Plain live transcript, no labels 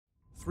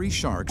Three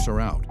sharks are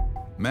out.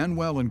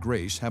 Manuel and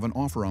Grace have an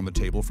offer on the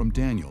table from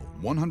Daniel,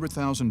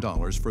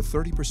 $100,000 for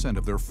 30%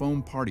 of their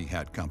foam party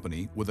hat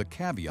company, with a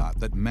caveat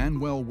that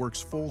Manuel works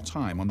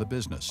full-time on the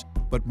business.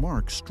 But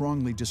Mark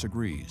strongly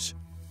disagrees.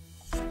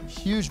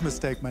 Huge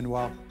mistake,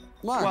 Manuel.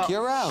 Mark,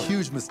 you're out.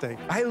 Huge mistake.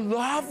 I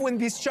love when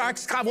these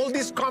sharks have all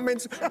these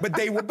comments, but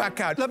they will back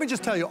out. Let me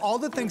just tell you, all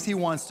the things he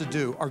wants to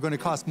do are going to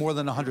cost more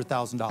than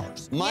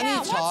 $100,000. Money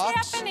talks.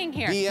 What's happening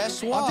here?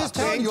 BS walks. I'm just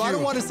telling you, I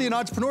don't want to see an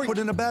entrepreneur put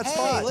in a bad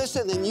spot. Hey,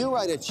 listen, then you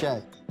write a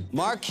check.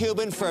 Mark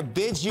Cuban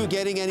forbids you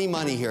getting any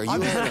money here. You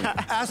heard him.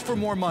 Ask for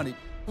more money.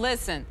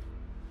 Listen,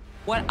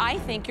 what I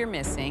think you're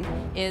missing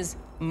is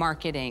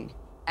marketing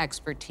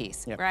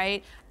expertise,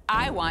 right?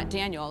 I want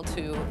Daniel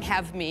to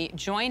have me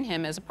join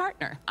him as a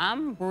partner.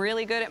 I'm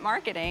really good at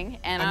marketing,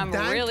 and I'm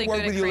really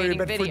good at creating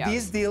but videos. for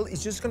this deal,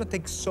 it's just gonna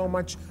take so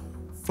much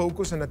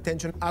focus and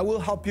attention. I will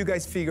help you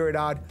guys figure it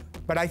out,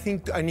 but I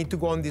think I need to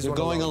go on this one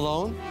alone. You're going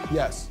alone?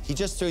 Yes. He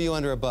just threw you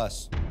under a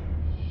bus.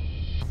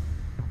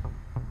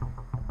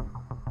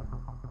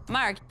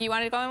 Mark, you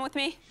want to go in with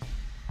me?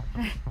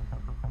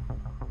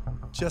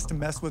 Just to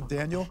mess with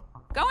Daniel?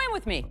 Go in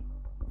with me.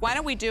 Why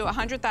don't we do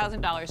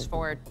 $100,000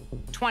 for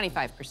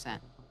 25%?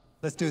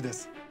 Let's do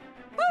this.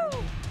 Woo!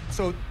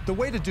 So the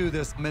way to do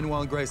this,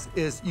 Manuel and Grace,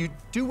 is you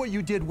do what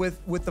you did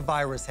with the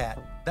virus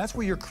hat. That's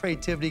where your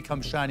creativity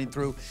comes shining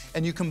through.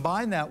 And you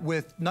combine that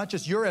with not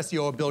just your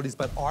SEO abilities,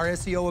 but our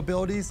SEO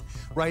abilities,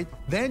 right?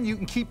 Then you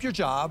can keep your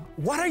job.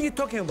 What are you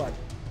talking about?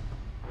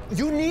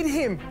 You need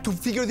him to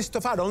figure this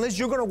stuff out, unless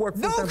you're gonna work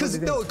full-time.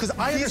 No, because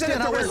I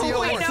understand how SEO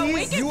works.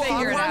 We can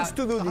figure it out.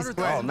 To do this.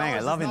 Oh man,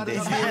 I love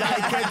this.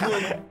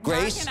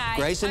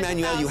 Grace and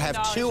Manuel, you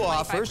have two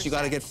offers. You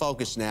got to get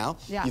focused now.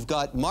 Yeah. You've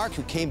got Mark,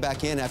 who came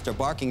back in after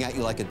barking at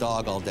you like a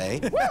dog all day.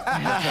 Okay.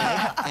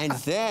 And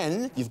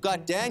then you've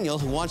got Daniel,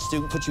 who wants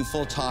to put you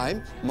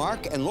full-time.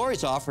 Mark and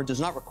Lori's offer does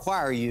not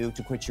require you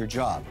to quit your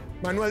job.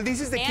 Manuel,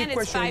 this is the key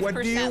question. What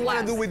do you want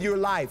to do with your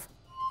life?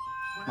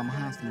 Vamos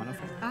a tomar la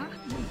oferta.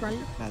 ¿Cuál?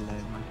 La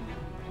de Mark.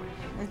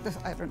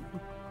 I don't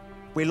know.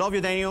 We love you,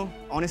 Daniel.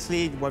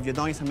 Honestly, what you've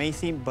done is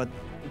amazing, but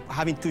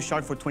having two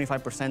sharks for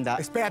 25%, that...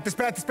 Espérate. Wait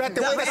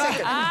a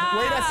second.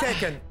 Wait a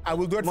second. I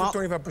will do it for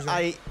 25%.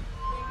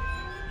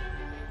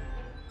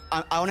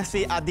 I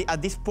honestly,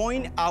 at this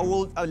point, I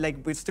will,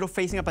 we're still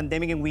facing a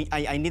pandemic, and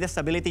I need a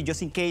stability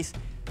just in case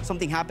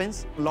something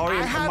happens. Lori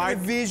and Mark... I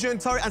have a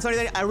vision. I'm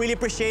sorry, I really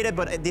appreciate it,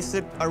 but this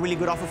is a really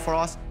good offer for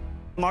us.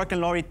 Mark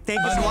and Lori, thank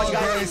you so much,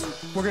 guys.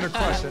 We're gonna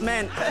crush it.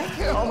 Man,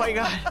 oh my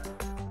God.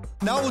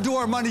 Now we'll do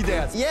our money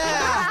dance.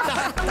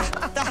 Yeah!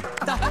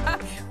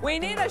 We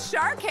need a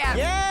shark hat.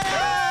 Yeah!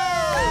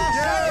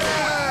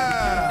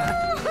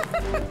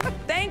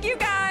 Thank you,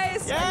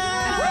 guys.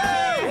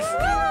 Yeah!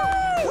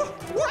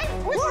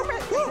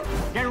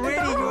 Get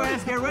ready,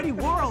 US. Get ready,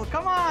 world.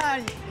 Come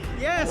on.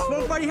 Yes,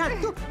 full party hat.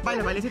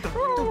 Baile, bailecito.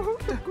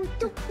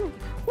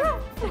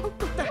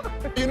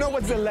 You know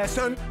what's the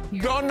lesson?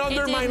 Don't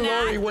undermine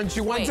Lori. When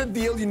she wants a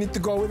deal, you need to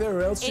go with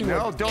her, or else she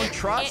No, won't. don't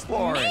trust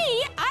Lori.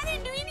 Me? I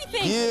didn't do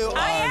anything. You I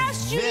are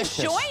asked you vicious.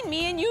 to join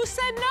me, and you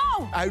said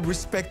no. I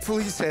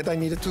respectfully said I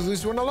needed to do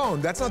this one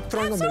alone. That's not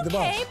throwing That's under the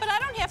bus. okay, but I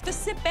don't have to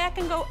sit back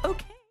and go,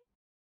 okay.